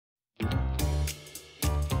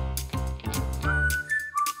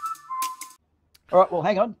All right, well,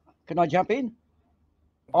 hang on. Can I jump in?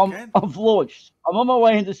 Again? I've launched. I'm on my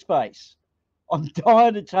way into space. I'm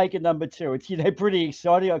dying to take a number 2. It's pretty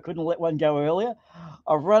exciting. I couldn't let one go earlier.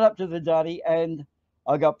 I've run up to the Duddy and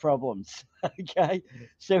I got problems. Okay,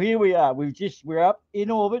 so here we are. We're up in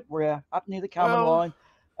orbit. We're up near the Kármán Well, line,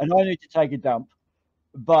 and I need to take a dump.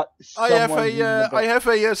 But someone's in the I back. have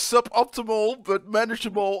a suboptimal but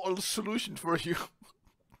manageable solution for you.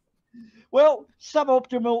 Well,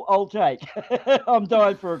 suboptimal. I'll take. I'm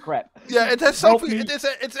dying for a crap. Yeah, it has Help something. me.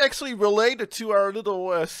 It's actually related to our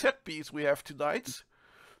little set piece we have tonight.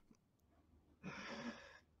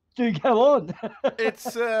 Do go on.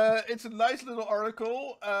 It's a nice little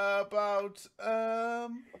article about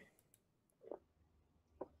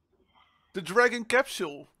the Dragon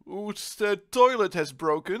capsule, whose toilet has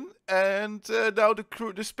broken, and now the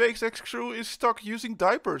SpaceX crew is stuck using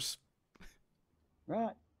diapers.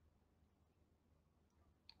 Right.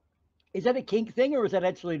 Is that a kink thing, or is that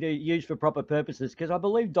actually used for proper purposes? Because I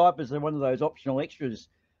believe diapers are one of those optional extras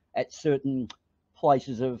at certain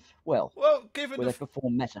places of, well, Given where they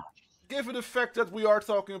perform massage. given the fact that we are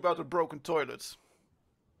talking about a broken toilet,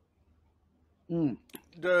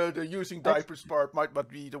 the using diapers part might not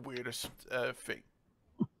be the weirdest thing.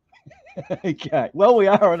 Okay. Well, we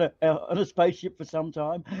are on a spaceship for some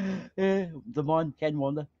time. The mind can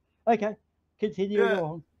wander. Okay. Continue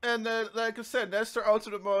on. And like I said,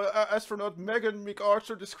 astronaut Megan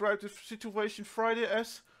McArthur described the situation Friday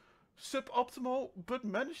as suboptimal but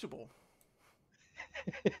manageable.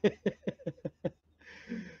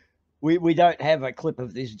 We don't have a clip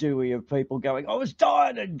of this, do we, of people going, I was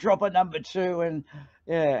dying to drop a number 2, and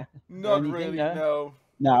yeah. Not really, no.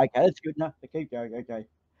 No, okay, that's good enough. Keep going, okay.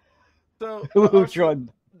 So We'll try.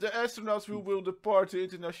 the astronauts who will depart to the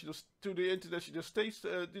international states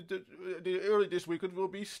early this weekend will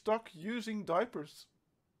be stuck using diapers.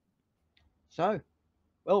 So,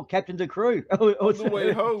 well, Captain the crew. On the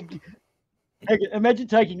way home. Imagine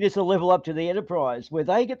taking this a level up to the Enterprise, where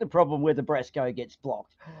they get the problem where the Brasco gets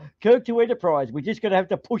blocked. Kirk to Enterprise, we're just going to have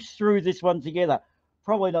to push through this one together.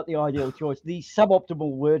 Probably not the ideal choice. The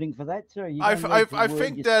suboptimal wording for that, too. I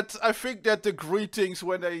think that the greetings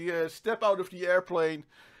when they step out of the airplane,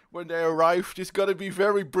 when they arrive, is gonna be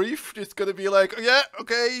very brief. It's gonna be like, yeah,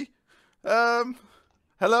 okay,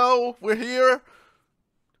 hello, we're here.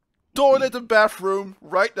 Toilet and bathroom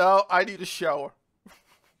right now. I need a shower.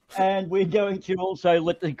 And we're going to also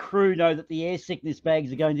let the crew know that the air sickness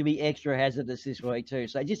bags are going to be extra hazardous this week too.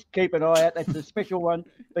 So just keep an eye out. That's a special one.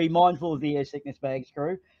 Be mindful of the air sickness bags,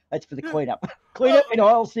 crew. That's for the cleanup. Cleanup in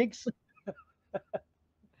aisle 6.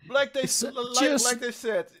 Like they said,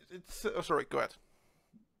 it's. Oh, sorry. Go ahead.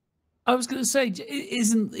 I was going to say,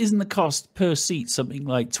 isn't the cost per seat something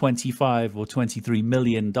like $25 or $23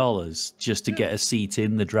 million just to get a seat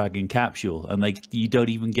in the Dragon capsule, and you don't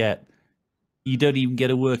even get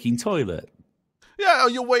a working toilet? Yeah,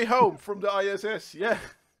 on your way home from the ISS, yeah.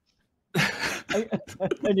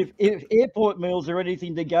 And if airport meals are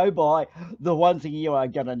anything to go by, the one thing you are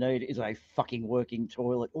going to need is a fucking working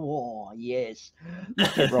toilet. Oh, yes.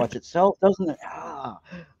 That writes itself, doesn't it?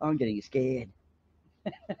 I'm getting scared.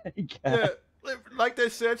 Okay. Yeah, like they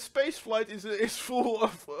said, spaceflight is full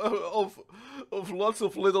of lots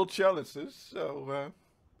of little challenges, so...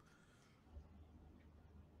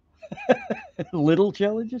 Little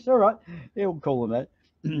challenges, all right. Yeah, we'll call them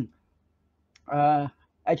that.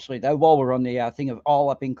 Actually, though, while we're on the thing of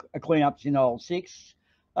cleanups in aisle 6,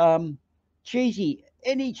 Cheesy,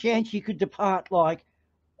 any chance you could depart? Like,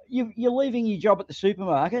 you're leaving your job at the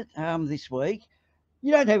supermarket this week.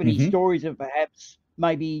 You don't have any stories of perhaps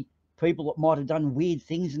maybe people that might have done weird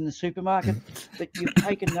things in the supermarket that you've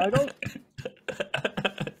taken note of?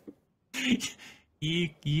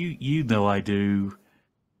 You know I do.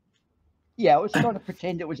 Yeah, I was trying to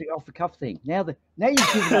pretend it was an off-the-cuff thing. Now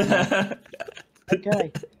you've given it.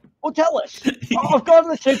 Okay. Well, tell us. I've gone to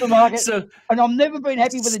the supermarket, and I've never been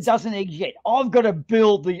happy with a dozen eggs yet. I've got to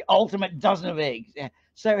build the ultimate dozen of eggs.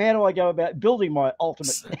 So how do I go about building my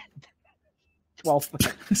ultimate 12?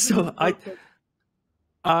 So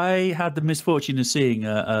I had the misfortune of seeing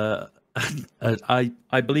I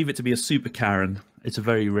believe it to be a super Karen. It's a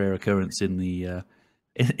very rare occurrence in the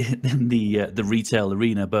retail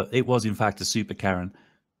arena, but it was in fact a super Karen,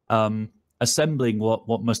 assembling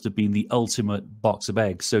what must have been the ultimate box of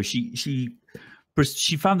eggs. So she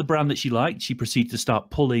found the brand that she liked. She proceeded to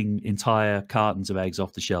start pulling entire cartons of eggs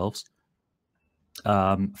off the shelves.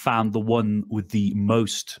 Found the one with the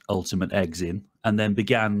most ultimate eggs in, and then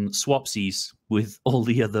began swapsies with all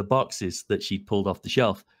the other boxes that she'd pulled off the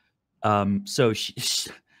shelf. So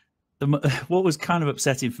what was kind of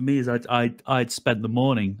upsetting for me is I'd spent the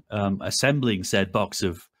morning assembling said box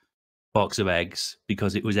of eggs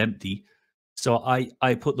because it was empty. So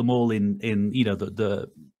I put them all in the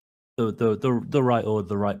right order,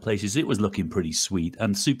 the right places. It was looking pretty sweet.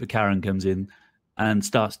 And Super Karen comes in and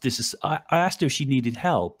starts I asked her if she needed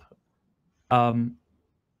help. And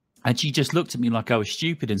she just looked at me like I was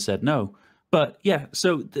stupid and said no. But yeah,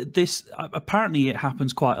 so this apparently it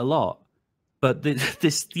happens quite a lot. But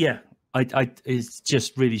this it's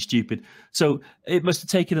just really stupid. So it must have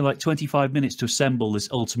taken her like 25 minutes to assemble this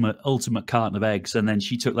ultimate carton of eggs, and then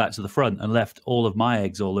she took that to the front and left all of my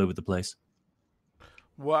eggs all over the place.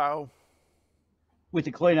 Wow. With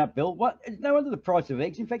the cleanup bill, what? No wonder the price of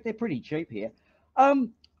eggs. In fact, they're pretty cheap here. I've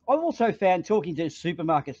also found, talking to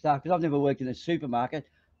supermarket staff, because I've never worked in a supermarket,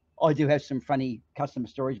 I do have some funny customer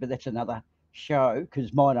stories, but that's another show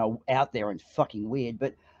because mine are out there and fucking weird.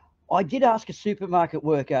 But I did ask a supermarket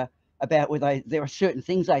worker about whether there are certain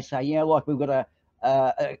things they say, like we've got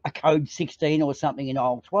a code 16 or something in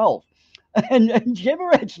aisle 12. And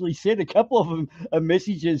Gemma actually said a couple of them are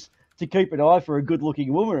messages to keep an eye for a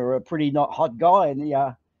good-looking woman or a pretty not hot guy in the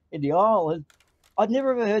aisle. And I'd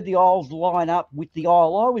never ever heard the aisles line up with the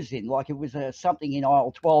aisle I was in. Like it was something in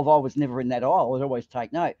aisle 12. I was never in that aisle. I'd always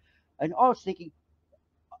take note. And I was thinking,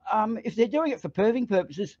 if they're doing it for perving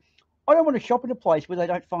purposes, I don't want to shop in a place where they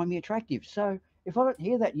don't find me attractive. So if I don't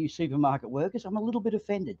hear that, you supermarket workers, I'm a little bit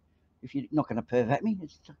offended. If you're not going to perv at me,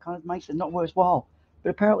 it kind of makes it not worthwhile. But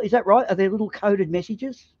apparently, is that right? Are there little coded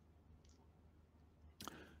messages?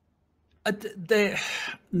 They're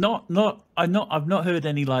not. I've not heard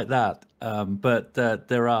any like that. But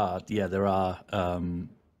there are. Yeah, there are.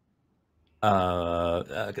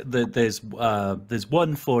 There's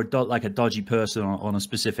one for like a dodgy person on a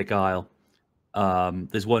specific aisle.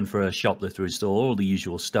 There's one for a shoplifter in store, all the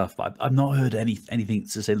usual stuff. But I've not heard anything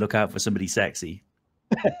to say look out for somebody sexy.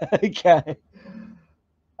 Okay.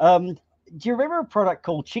 Do you remember a product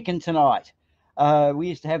called Chicken Tonight? We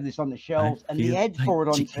used to have this on the shelves, and the ad for it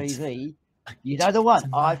on TV. You know the one.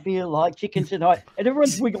 I feel like chicken tonight, and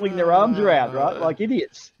everyone's wiggling their arms around, right, like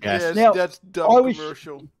idiots. Yes, now, that's dumb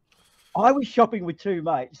commercial. I was shopping with two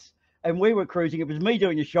mates, and we were cruising. It was me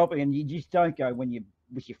doing the shopping, and you just don't go when you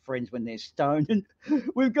with your friends when they're stoned. And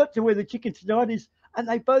we've got to where the Chicken Tonight is, and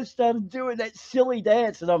they both started doing that silly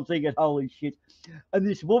dance, and I'm thinking, holy shit. And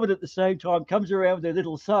this woman at the same time comes around with her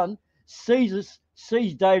little son, sees us,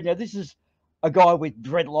 sees Dave. Now this is a guy with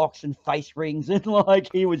dreadlocks and face rings, and like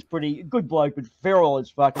he was pretty good bloke, but feral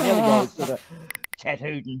as fuck. And the other guy was sort of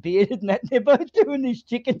tattooed and bearded, and that. And they're both doing this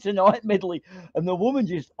Chicken Tonight medley, and the woman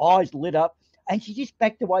just eyes lit up, and she just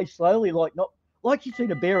backed away slowly, like she'd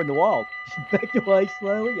seen a bear in the wild. She backed away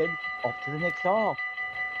slowly and off to the next aisle.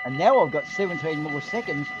 And now I've got 17 more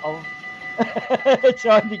seconds of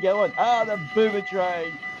time to go on. The Boomah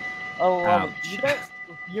train. I love it.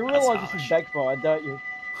 You realise this is backfired, don't you?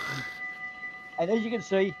 And as you can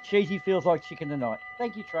see, Cheesy feels like chicken tonight.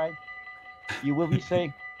 Thank you, train. You will be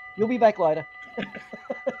seeing. You'll be back later.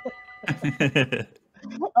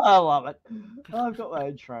 I love it. I've got my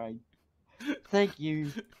own train. Thank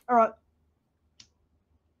you. All right.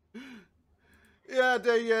 Yeah,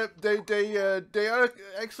 they are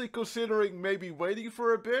actually considering maybe waiting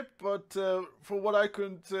for a bit, but from what I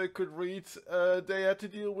could read, they had to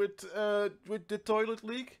deal with the toilet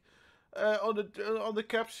leak on the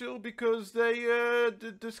capsule because they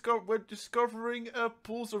were discovering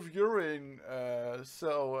pools of urine.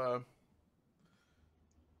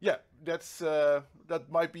 Yeah, that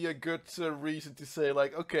might be a good reason to say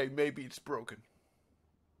like, okay, maybe it's broken.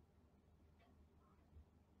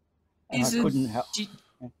 Do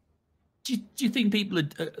you think people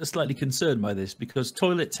are slightly concerned by this? Because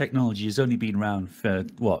toilet technology has only been around for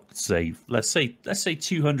let's say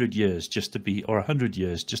 200 years just to be, or 100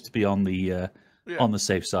 years just to be on the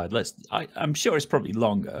safe side. I'm sure it's probably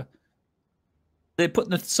longer. They're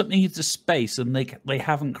putting something into space, and they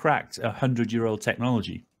haven't cracked 100-year-old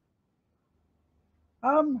technology.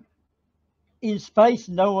 In space,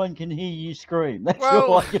 no one can hear you scream. That's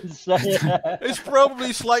all I can say. It's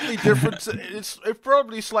probably slightly different. It's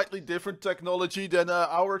probably slightly different technology than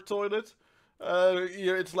our toilet.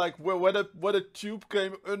 It's like when a tube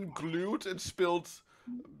came unglued and spilled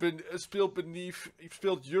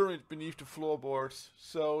urine beneath the floorboards.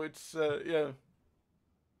 So it's yeah.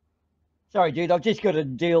 Sorry, dude. I've just got to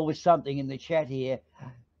deal with something in the chat here.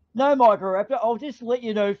 No, Microraptor, I'll just let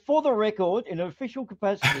you know, for the record, in official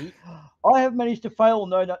capacity, I have managed to fail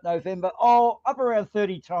No Nut November, up around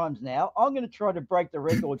 30 times now. I'm going to try to break the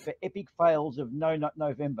record for epic fails of No Nut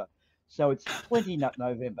November. So it's 20 Nut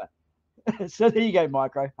November. So there you go,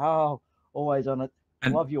 Micro. Oh, always on it.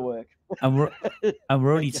 And- Love your work. And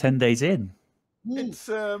we're only 10 days in. It's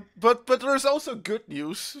but there's also good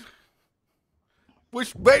news,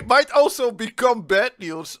 which might also become bad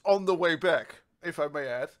news on the way back, if I may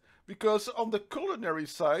add, because on the culinary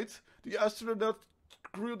side, the astronaut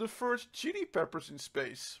grew the first chili peppers in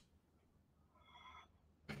space,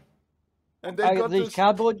 and they got these this.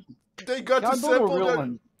 cardboard. They got to Cardboard or sample. real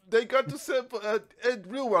ones? They got to sample. A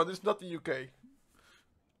real one. It's not the UK.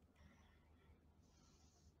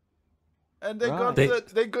 And they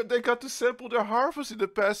Right. got to sample their harvest in the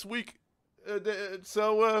past week.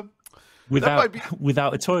 Without might be-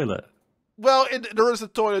 without a toilet. Well, there is a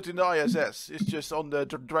toilet in the ISS. It's just on the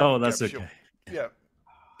dragon Oh, that's capsule. okay. Yeah,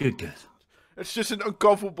 Good. it's just an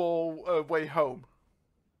uncomfortable way home.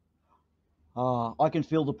 I can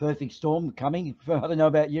feel the perfect storm coming. I don't know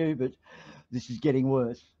about you, but this is getting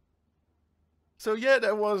worse. So yeah,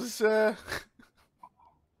 that was to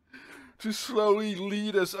slowly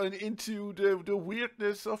lead us into the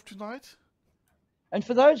weirdness of tonight. And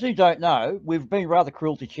for those who don't know, we've been rather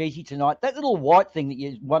cruel to Cheesy tonight. That little white thing that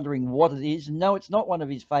you're wondering what it is, no, it's not one of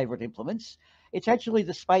his favourite implements. It's actually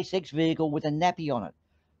the SpaceX vehicle with a nappy on it.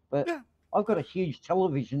 But Yeah. I've got a huge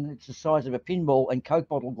television. It's the size of a pinball and Coke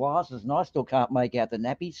bottle glasses, and I still can't make out the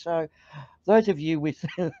nappy. So those of you with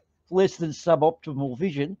less than suboptimal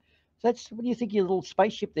vision, what do you think of your little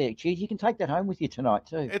spaceship there, Cheese? You can take that home with you tonight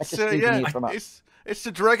too. It's That's a souvenir from us. it's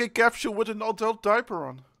the dragon capsule with an adult diaper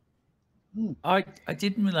on. I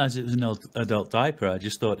didn't realize it was an adult diaper. I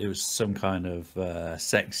just thought it was some kind of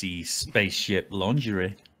sexy spaceship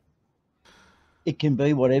lingerie. It can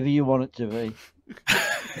be whatever you want it to be.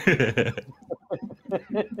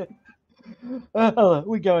 Oh,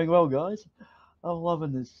 we're going well, guys. I'm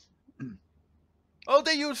loving this. Oh,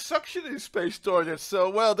 they use suction in space toilets. So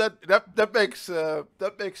well,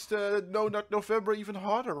 that makes No Nut November even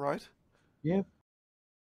harder, right? Yeah.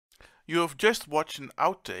 You have just watched an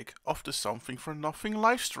outtake of the Something for Nothing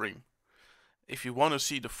livestream. If you want to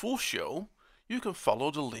see the full show, you can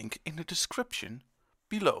follow the link in the description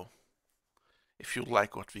below. If you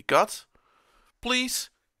like what we got, please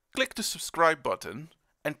click the subscribe button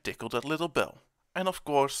and tickle that little bell. And of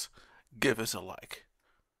course, give us a like.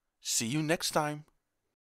 See you next time.